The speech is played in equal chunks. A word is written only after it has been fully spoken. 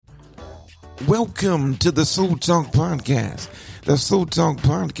Welcome to the Soul Talk Podcast. The Soul Talk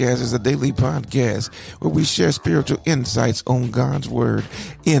Podcast is a daily podcast where we share spiritual insights on God's Word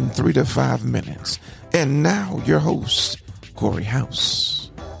in 3 to 5 minutes. And now, your host, Corey House.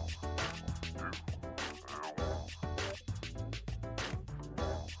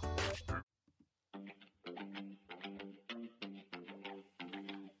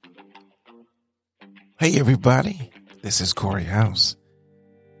 Hey, everybody. This is Corey House,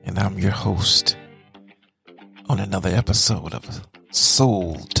 and I'm your host on another episode of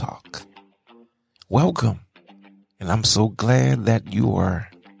Soul Talk. Welcome, and I'm so glad that you are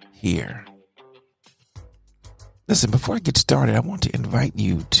here. Listen, before I get started, I want to invite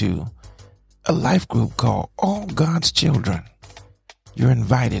you to a life group called All God's Children. You're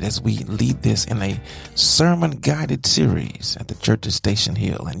invited as we lead this in a sermon-guided series at the church of Station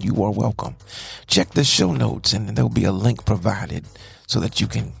Hill, and you are welcome. Check the show notes, and there'll be a link provided so that you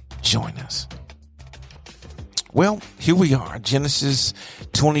can join us. Well, here we are, Genesis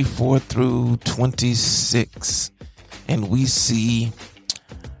 24 through 26, and we see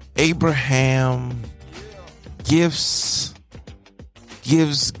Abraham gives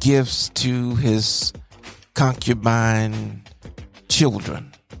gifts to his concubine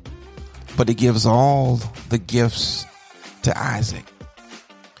children, but he gives all the gifts to Isaac.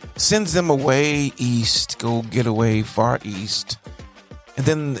 Sends them away east, go get away far east. And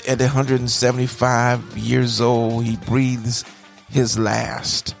then at 175 years old, he breathes his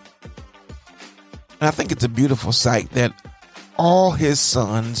last. And I think it's a beautiful sight that all his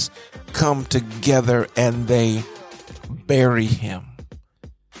sons come together and they bury him.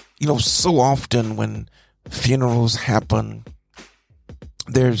 You know, so often when funerals happen,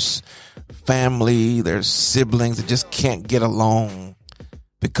 there's family, there's siblings that just can't get along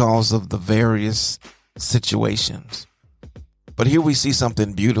because of the various situations. But here we see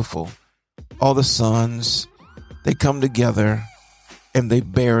something beautiful. All the sons, they come together and they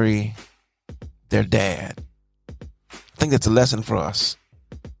bury their dad. I think that's a lesson for us.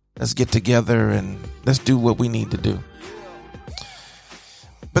 Let's get together and let's do what we need to do.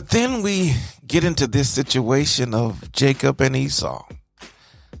 But then we get into this situation of Jacob and Esau.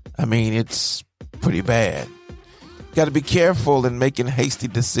 I mean, it's pretty bad. Got to be careful in making hasty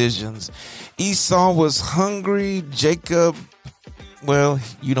decisions. Esau was hungry. Jacob, well,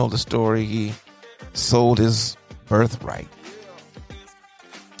 you know the story. He sold his birthright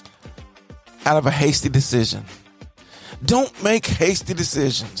out of a hasty decision. Don't make hasty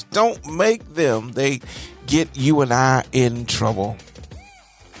decisions. Don't make them. They get you and I in trouble.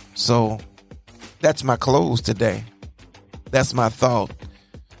 So that's my close today. That's my thought.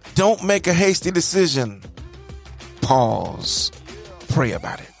 Don't make a hasty decision. Pause. Pray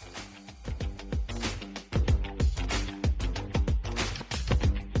about it.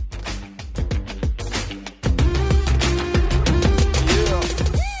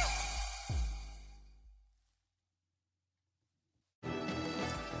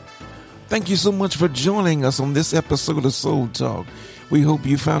 Thank you so much for joining us on this episode of Soul Talk. We hope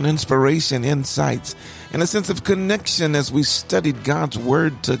you found inspiration, insights, and a sense of connection as we studied God's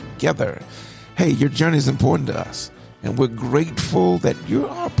Word together. Hey, your journey is important to us, and we're grateful that you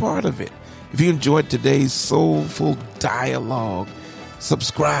are a part of it. If you enjoyed today's soulful dialogue,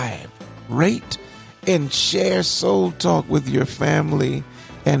 subscribe, rate, and share Soul Talk with your family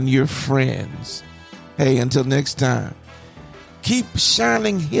and your friends. Hey, until next time, keep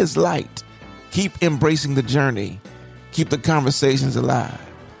shining His light. Keep embracing the journey. Keep the conversations alive.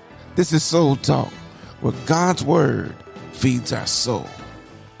 This is Soul Talk, where God's Word feeds our soul.